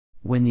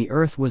When the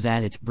earth was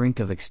at its brink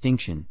of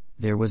extinction,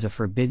 there was a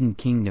forbidden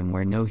kingdom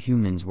where no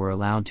humans were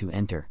allowed to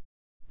enter.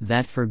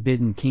 That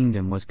forbidden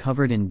kingdom was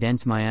covered in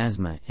dense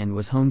miasma and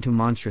was home to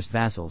monstrous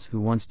vassals who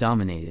once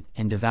dominated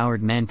and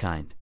devoured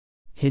mankind.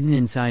 Hidden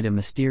inside a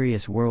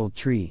mysterious world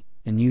tree,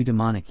 a new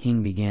demonic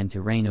king began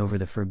to reign over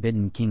the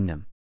forbidden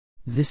kingdom.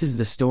 This is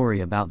the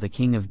story about the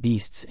king of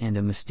beasts and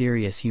a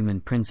mysterious human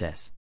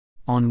princess.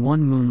 On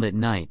one moonlit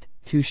night,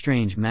 two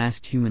strange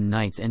masked human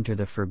knights enter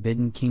the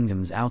forbidden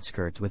kingdom's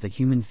outskirts with a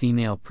human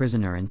female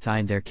prisoner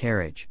inside their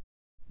carriage.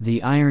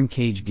 The iron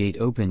cage gate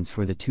opens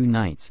for the two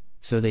knights,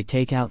 so they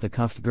take out the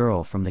cuffed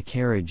girl from the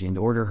carriage and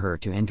order her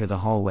to enter the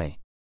hallway.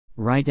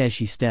 Right as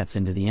she steps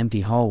into the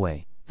empty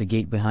hallway, the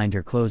gate behind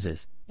her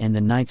closes, and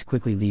the knights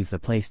quickly leave the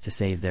place to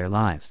save their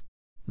lives.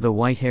 The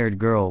white-haired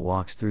girl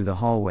walks through the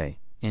hallway,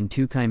 and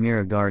two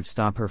chimera guards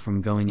stop her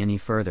from going any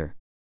further.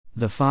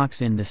 The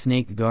fox and the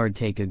snake guard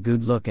take a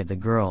good look at the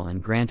girl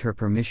and grant her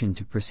permission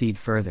to proceed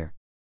further.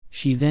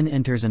 She then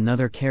enters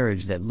another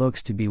carriage that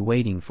looks to be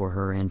waiting for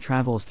her and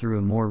travels through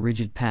a more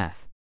rigid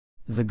path.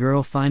 The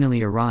girl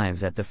finally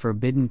arrives at the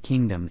Forbidden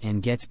Kingdom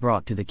and gets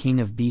brought to the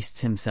King of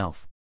Beasts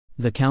himself.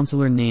 The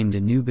counselor named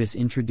Anubis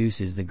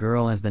introduces the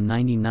girl as the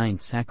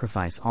 99th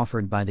sacrifice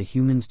offered by the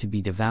humans to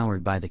be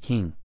devoured by the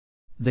king.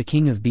 The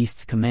King of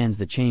Beasts commands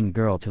the chained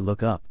girl to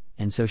look up,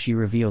 and so she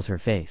reveals her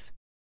face.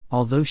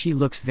 Although she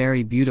looks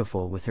very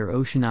beautiful with her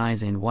ocean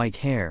eyes and white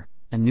hair,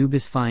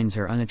 Anubis finds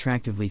her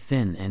unattractively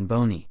thin and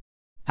bony.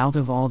 Out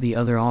of all the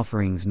other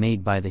offerings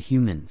made by the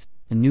humans,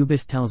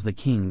 Anubis tells the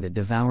king that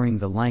devouring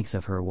the likes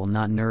of her will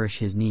not nourish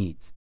his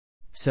needs.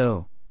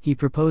 So, he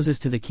proposes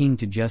to the king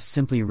to just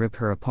simply rip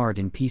her apart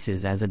in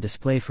pieces as a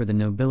display for the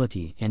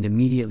nobility and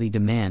immediately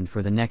demand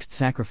for the next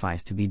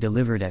sacrifice to be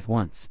delivered at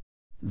once.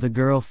 The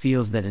girl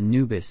feels that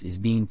Anubis is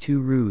being too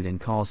rude and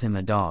calls him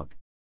a dog.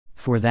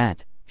 For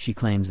that, she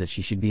claims that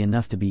she should be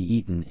enough to be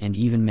eaten and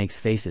even makes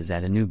faces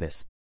at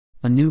Anubis.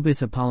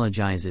 Anubis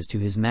apologizes to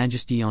His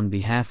Majesty on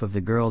behalf of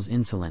the girl's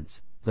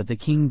insolence, but the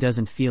king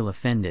doesn't feel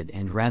offended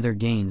and rather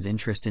gains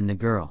interest in the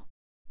girl.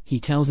 He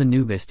tells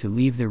Anubis to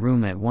leave the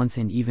room at once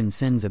and even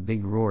sends a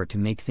big roar to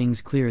make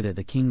things clear that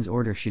the king's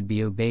order should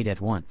be obeyed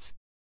at once.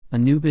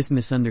 Anubis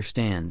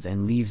misunderstands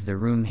and leaves the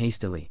room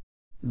hastily.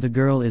 The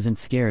girl isn't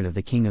scared of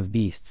the King of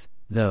Beasts,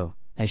 though,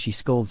 as she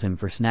scolds him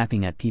for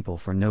snapping at people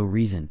for no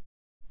reason.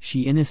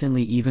 She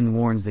innocently even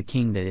warns the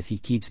king that if he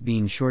keeps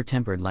being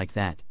short-tempered like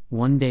that,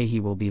 one day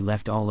he will be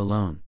left all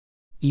alone.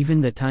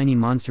 Even the tiny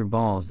monster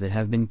balls that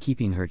have been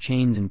keeping her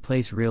chains in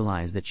place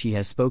realize that she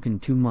has spoken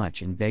too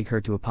much and beg her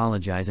to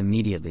apologize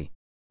immediately.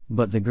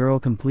 But the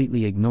girl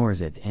completely ignores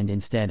it and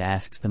instead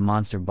asks the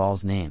monster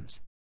balls'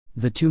 names.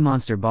 The two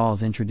monster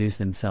balls introduce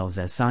themselves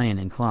as Cyan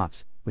and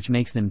Clops, which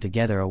makes them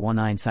together a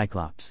one-eyed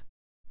Cyclops.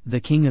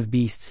 The King of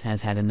Beasts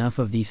has had enough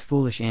of these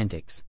foolish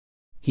antics.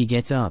 He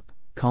gets up,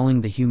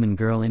 calling the human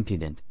girl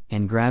impudent,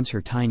 and grabs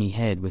her tiny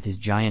head with his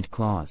giant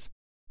claws.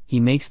 He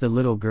makes the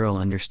little girl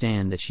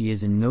understand that she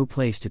is in no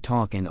place to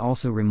talk and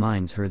also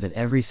reminds her that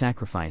every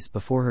sacrifice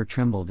before her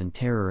trembled in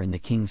terror in the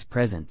king's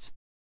presence.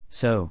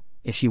 So,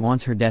 if she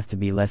wants her death to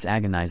be less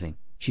agonizing,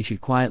 she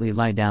should quietly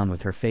lie down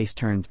with her face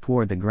turned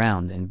toward the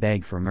ground and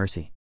beg for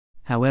mercy.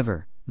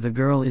 However, the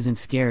girl isn't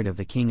scared of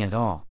the king at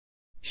all.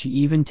 She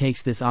even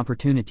takes this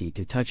opportunity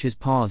to touch his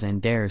paws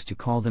and dares to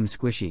call them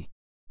squishy.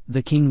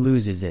 The king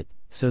loses it,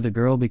 so the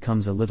girl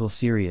becomes a little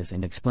serious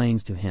and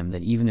explains to him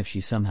that even if she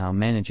somehow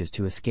manages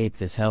to escape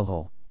this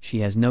hellhole,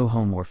 she has no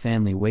home or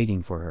family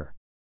waiting for her.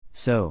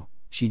 So,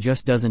 she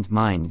just doesn't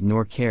mind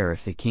nor care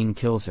if the king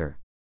kills her.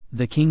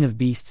 The King of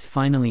Beasts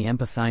finally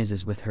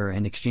empathizes with her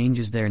and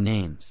exchanges their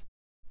names.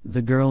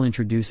 The girl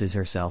introduces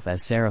herself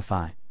as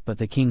Seraphai, but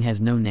the king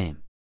has no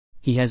name.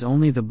 He has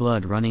only the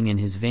blood running in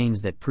his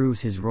veins that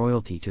proves his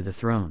royalty to the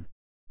throne.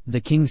 The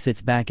king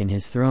sits back in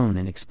his throne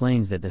and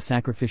explains that the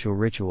sacrificial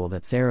ritual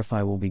that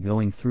Seraphai will be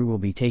going through will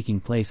be taking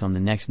place on the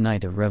next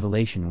night of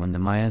Revelation when the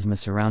miasma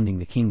surrounding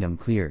the kingdom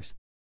clears.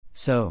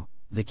 So,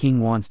 the king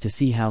wants to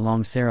see how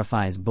long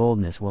Seraphai's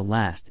boldness will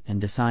last and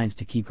decides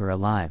to keep her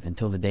alive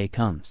until the day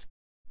comes.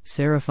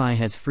 Seraphai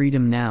has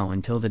freedom now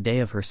until the day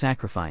of her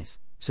sacrifice,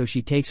 so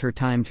she takes her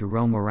time to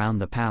roam around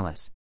the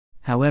palace.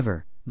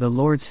 However, the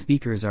Lord's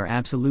speakers are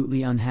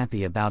absolutely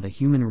unhappy about a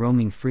human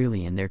roaming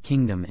freely in their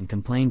kingdom and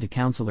complain to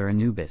Counselor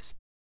Anubis.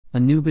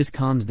 Anubis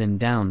calms them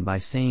down by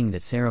saying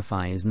that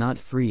Seraphai is not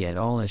free at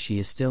all as she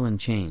is still in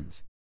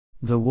chains.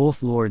 The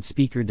Wolf Lord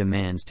speaker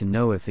demands to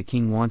know if the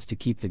king wants to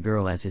keep the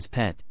girl as his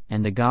pet,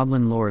 and the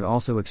Goblin Lord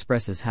also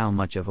expresses how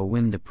much of a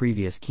whim the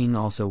previous king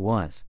also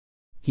was.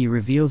 He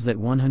reveals that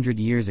 100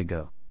 years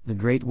ago, the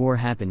Great War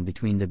happened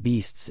between the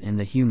beasts and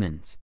the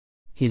humans.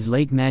 His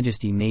late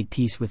Majesty made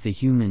peace with the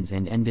humans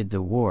and ended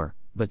the war,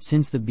 but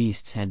since the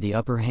beasts had the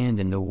upper hand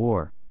in the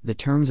war, the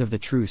terms of the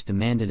truce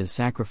demanded a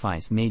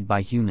sacrifice made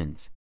by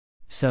humans.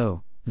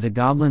 So, the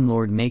Goblin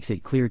Lord makes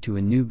it clear to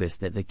Anubis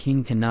that the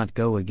king cannot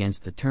go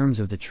against the terms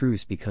of the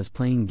truce because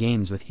playing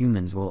games with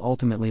humans will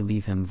ultimately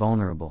leave him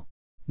vulnerable.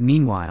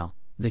 Meanwhile,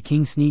 the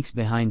king sneaks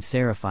behind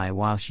Seraphai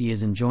while she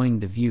is enjoying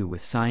the view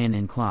with Cyan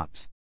and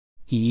Clops.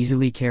 He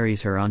easily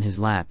carries her on his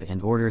lap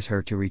and orders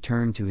her to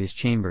return to his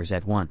chambers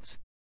at once.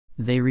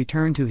 They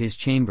return to his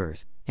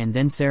chambers, and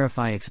then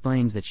Seraphai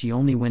explains that she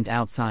only went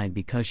outside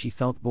because she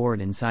felt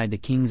bored inside the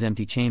king's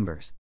empty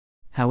chambers.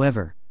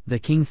 However, the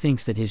king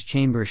thinks that his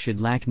chambers should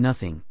lack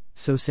nothing,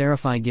 so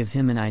Seraphai gives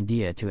him an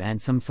idea to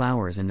add some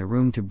flowers in the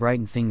room to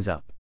brighten things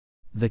up.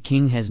 The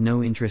king has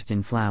no interest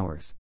in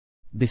flowers.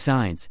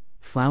 Besides,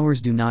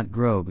 flowers do not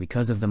grow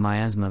because of the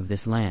miasma of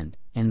this land,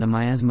 and the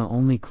miasma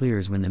only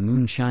clears when the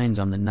moon shines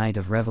on the night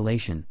of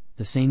revelation,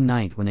 the same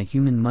night when a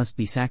human must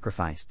be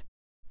sacrificed.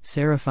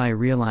 Seraphai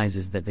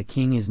realizes that the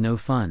king is no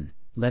fun,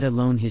 let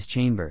alone his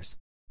chambers.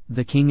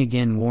 The king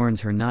again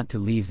warns her not to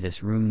leave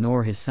this room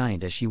nor his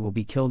sight, as she will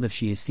be killed if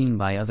she is seen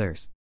by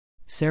others.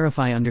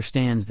 Seraphai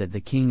understands that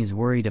the king is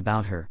worried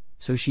about her,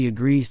 so she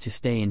agrees to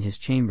stay in his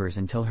chambers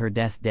until her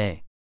death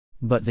day.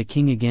 But the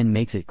king again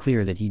makes it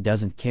clear that he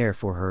doesn't care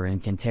for her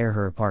and can tear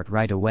her apart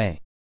right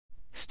away.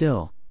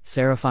 Still,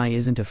 Seraphai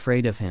isn't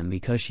afraid of him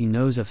because she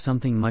knows of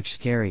something much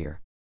scarier.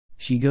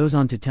 She goes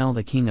on to tell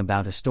the king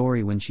about a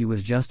story when she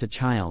was just a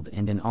child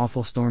and an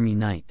awful stormy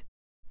night.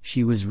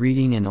 She was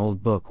reading an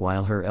old book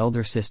while her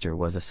elder sister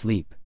was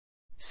asleep.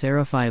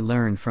 Seraphai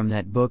learned from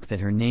that book that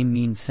her name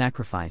means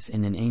sacrifice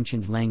in an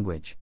ancient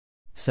language.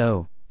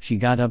 So, she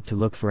got up to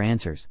look for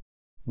answers.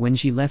 When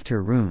she left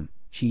her room,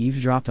 she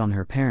eavesdropped on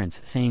her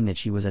parents saying that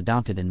she was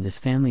adopted in this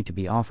family to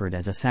be offered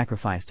as a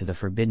sacrifice to the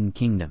Forbidden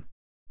Kingdom.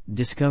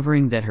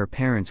 Discovering that her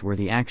parents were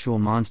the actual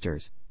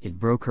monsters, it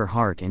broke her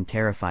heart and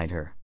terrified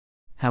her.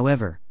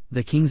 However,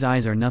 the king's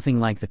eyes are nothing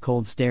like the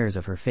cold stares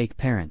of her fake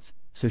parents,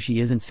 so she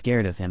isn't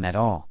scared of him at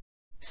all.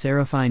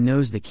 Seraphai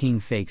knows the king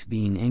fakes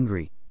being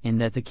angry, and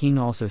that the king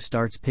also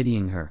starts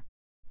pitying her.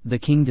 The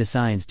king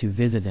decides to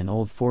visit an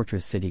old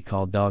fortress city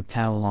called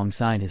Dogtao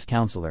alongside his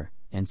counselor,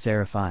 and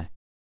Seraphai.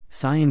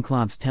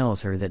 Cyclops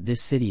tells her that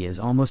this city is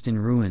almost in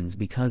ruins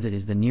because it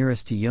is the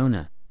nearest to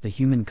Yona, the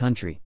human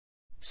country.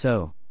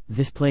 So,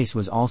 this place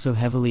was also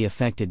heavily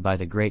affected by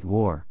the Great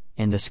War,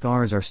 and the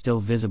scars are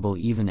still visible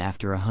even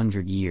after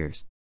 100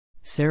 years.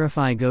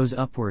 Seraphai goes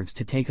upwards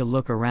to take a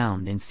look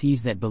around and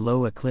sees that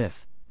below a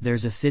cliff,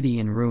 there's a city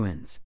in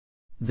ruins.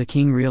 The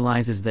king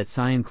realizes that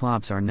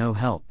Cyclops are no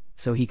help,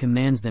 so he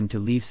commands them to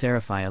leave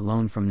Seraphai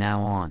alone from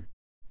now on.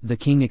 The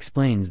king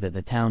explains that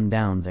the town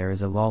down there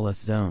is a lawless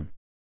zone.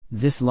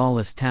 This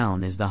lawless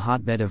town is the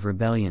hotbed of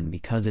rebellion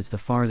because it's the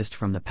farthest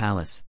from the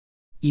palace.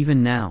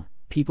 Even now,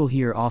 people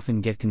here often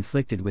get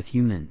conflicted with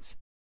humans.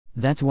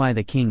 That's why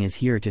the king is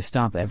here to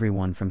stop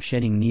everyone from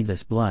shedding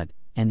needless blood,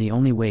 and the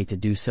only way to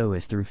do so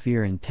is through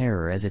fear and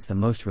terror, as it's the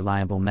most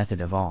reliable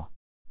method of all.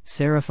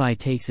 Seraphai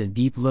takes a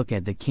deep look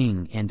at the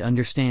king and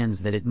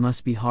understands that it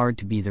must be hard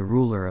to be the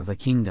ruler of a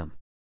kingdom.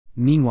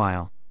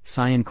 Meanwhile,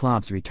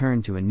 Cyclops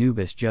returned to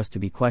Anubis just to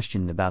be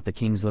questioned about the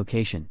king's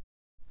location.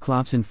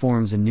 Klops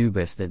informs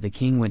Anubis that the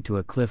king went to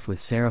a cliff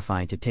with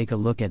Seraphai to take a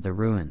look at the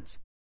ruins.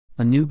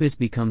 Anubis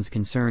becomes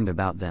concerned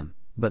about them,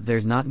 but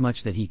there's not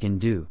much that he can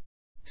do.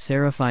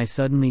 Seraphai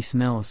suddenly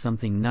smells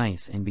something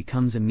nice and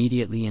becomes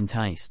immediately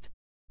enticed.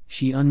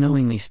 She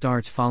unknowingly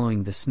starts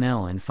following the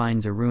smell and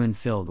finds a ruin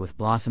filled with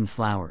blossomed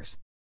flowers.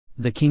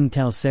 The king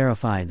tells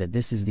Seraphai that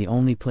this is the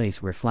only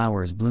place where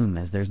flowers bloom,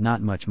 as there's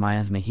not much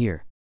miasma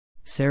here.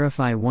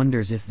 Seraphai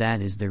wonders if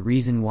that is the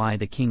reason why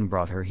the king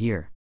brought her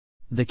here.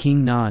 The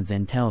king nods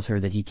and tells her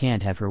that he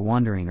can't have her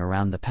wandering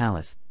around the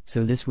palace,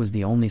 so this was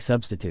the only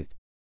substitute.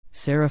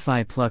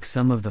 Seraphai plucks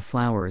some of the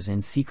flowers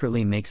and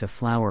secretly makes a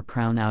flower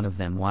crown out of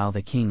them while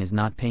the king is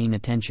not paying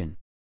attention.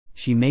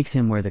 She makes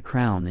him wear the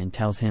crown and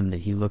tells him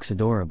that he looks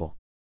adorable.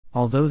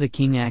 Although the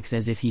king acts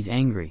as if he's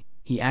angry,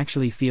 he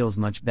actually feels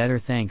much better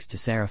thanks to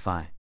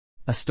Seraphai.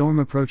 A storm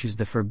approaches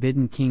the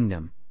Forbidden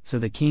Kingdom, so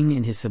the king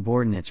and his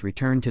subordinates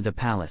return to the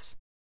palace.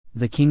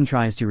 The king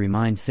tries to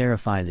remind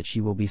Seraphai that she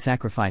will be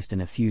sacrificed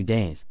in a few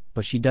days,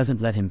 but she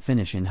doesn't let him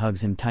finish and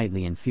hugs him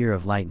tightly in fear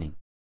of lightning.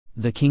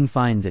 The king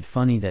finds it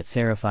funny that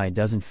Seraphai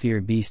doesn't fear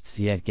beasts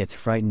yet gets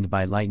frightened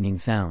by lightning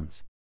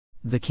sounds.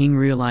 The king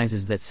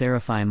realizes that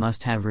Seraphai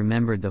must have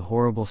remembered the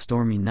horrible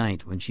stormy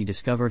night when she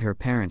discovered her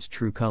parents'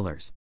 true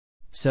colors.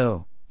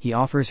 So, he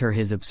offers her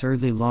his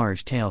absurdly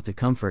large tail to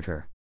comfort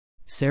her.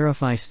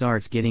 Seraphai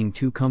starts getting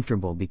too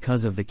comfortable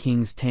because of the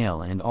king's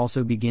tail and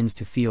also begins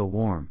to feel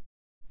warm.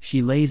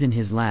 She lays in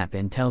his lap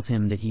and tells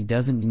him that he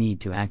doesn't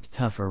need to act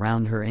tough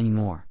around her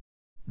anymore.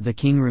 The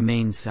king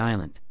remains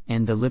silent,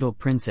 and the little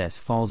princess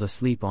falls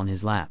asleep on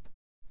his lap.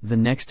 The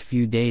next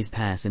few days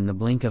pass in the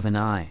blink of an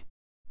eye.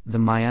 The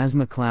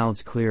miasma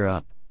clouds clear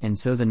up, and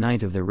so the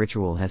night of the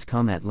ritual has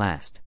come at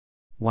last.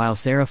 While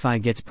Seraphai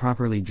gets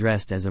properly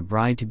dressed as a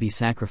bride to be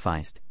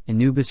sacrificed,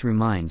 Anubis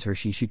reminds her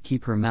she should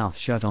keep her mouth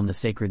shut on the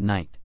sacred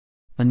night.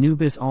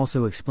 Anubis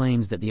also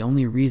explains that the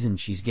only reason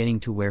she's getting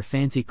to wear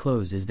fancy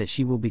clothes is that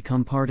she will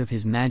become part of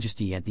His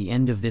Majesty at the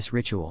end of this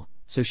ritual,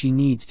 so she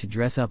needs to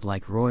dress up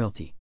like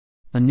royalty.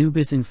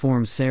 Anubis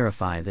informs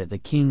Seraphai that the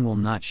king will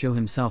not show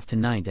himself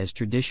tonight as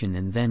tradition,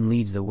 and then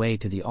leads the way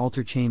to the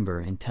altar chamber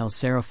and tells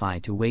Seraphai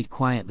to wait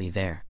quietly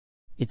there.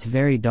 It's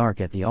very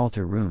dark at the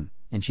altar room,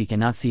 and she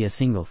cannot see a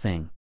single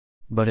thing.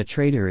 But a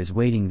traitor is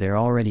waiting there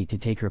already to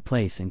take her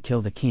place and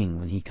kill the king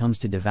when he comes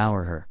to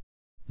devour her.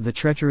 The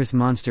treacherous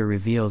monster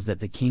reveals that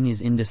the king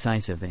is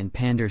indecisive and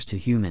panders to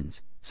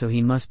humans, so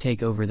he must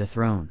take over the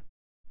throne.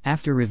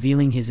 After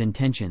revealing his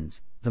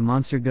intentions, the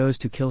monster goes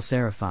to kill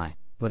Seraphai,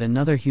 but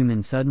another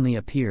human suddenly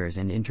appears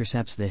and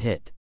intercepts the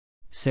hit.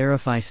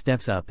 Seraphai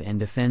steps up and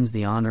defends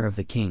the honor of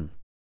the king.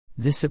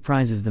 This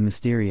surprises the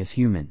mysterious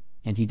human,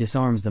 and he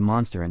disarms the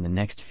monster in the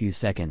next few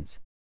seconds.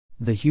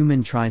 The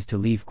human tries to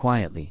leave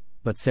quietly,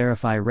 but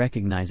Seraphai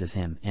recognizes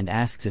him and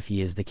asks if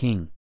he is the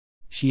king.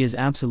 She is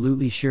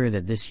absolutely sure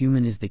that this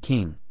human is the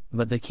king,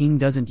 but the king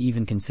doesn't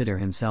even consider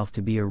himself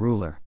to be a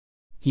ruler.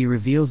 He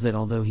reveals that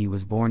although he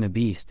was born a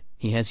beast,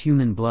 he has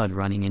human blood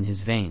running in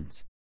his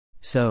veins.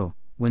 So,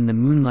 when the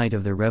moonlight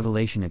of the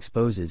revelation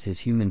exposes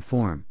his human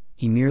form,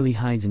 he merely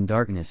hides in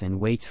darkness and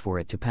waits for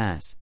it to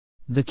pass.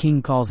 The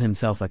king calls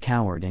himself a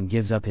coward and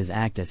gives up his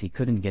act as he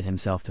couldn't get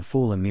himself to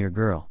fool a mere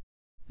girl.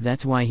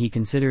 That's why he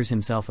considers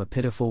himself a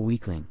pitiful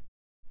weakling.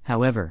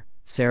 However,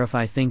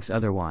 Seraphai thinks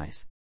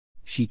otherwise.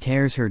 She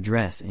tears her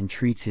dress and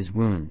treats his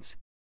wounds.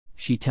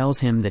 She tells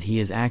him that he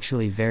is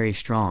actually very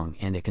strong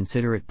and a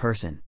considerate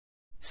person.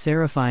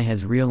 Seraphai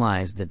has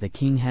realized that the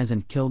king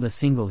hasn't killed a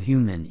single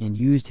human and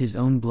used his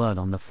own blood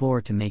on the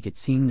floor to make it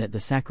seem that the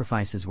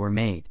sacrifices were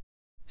made.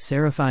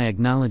 Seraphai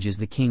acknowledges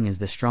the king as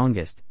the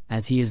strongest,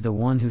 as he is the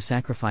one who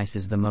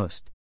sacrifices the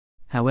most.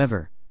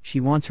 However, she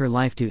wants her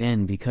life to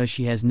end because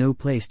she has no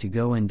place to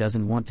go and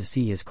doesn't want to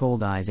see his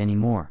cold eyes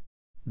anymore.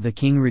 The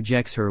king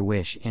rejects her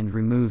wish and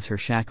removes her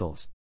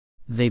shackles.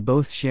 They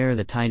both share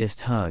the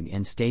tightest hug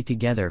and stay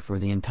together for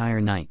the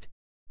entire night.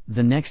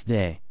 The next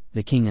day,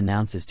 the king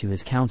announces to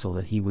his council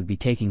that he would be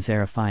taking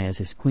Seraphai as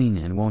his queen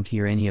and won't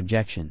hear any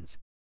objections.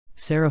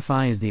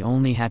 Seraphai is the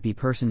only happy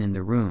person in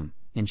the room,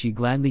 and she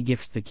gladly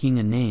gifts the king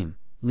a name,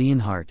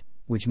 Leonhardt,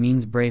 which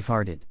means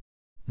brave-hearted.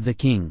 The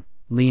king,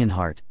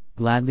 Leonhardt,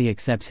 gladly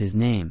accepts his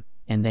name,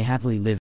 and they happily live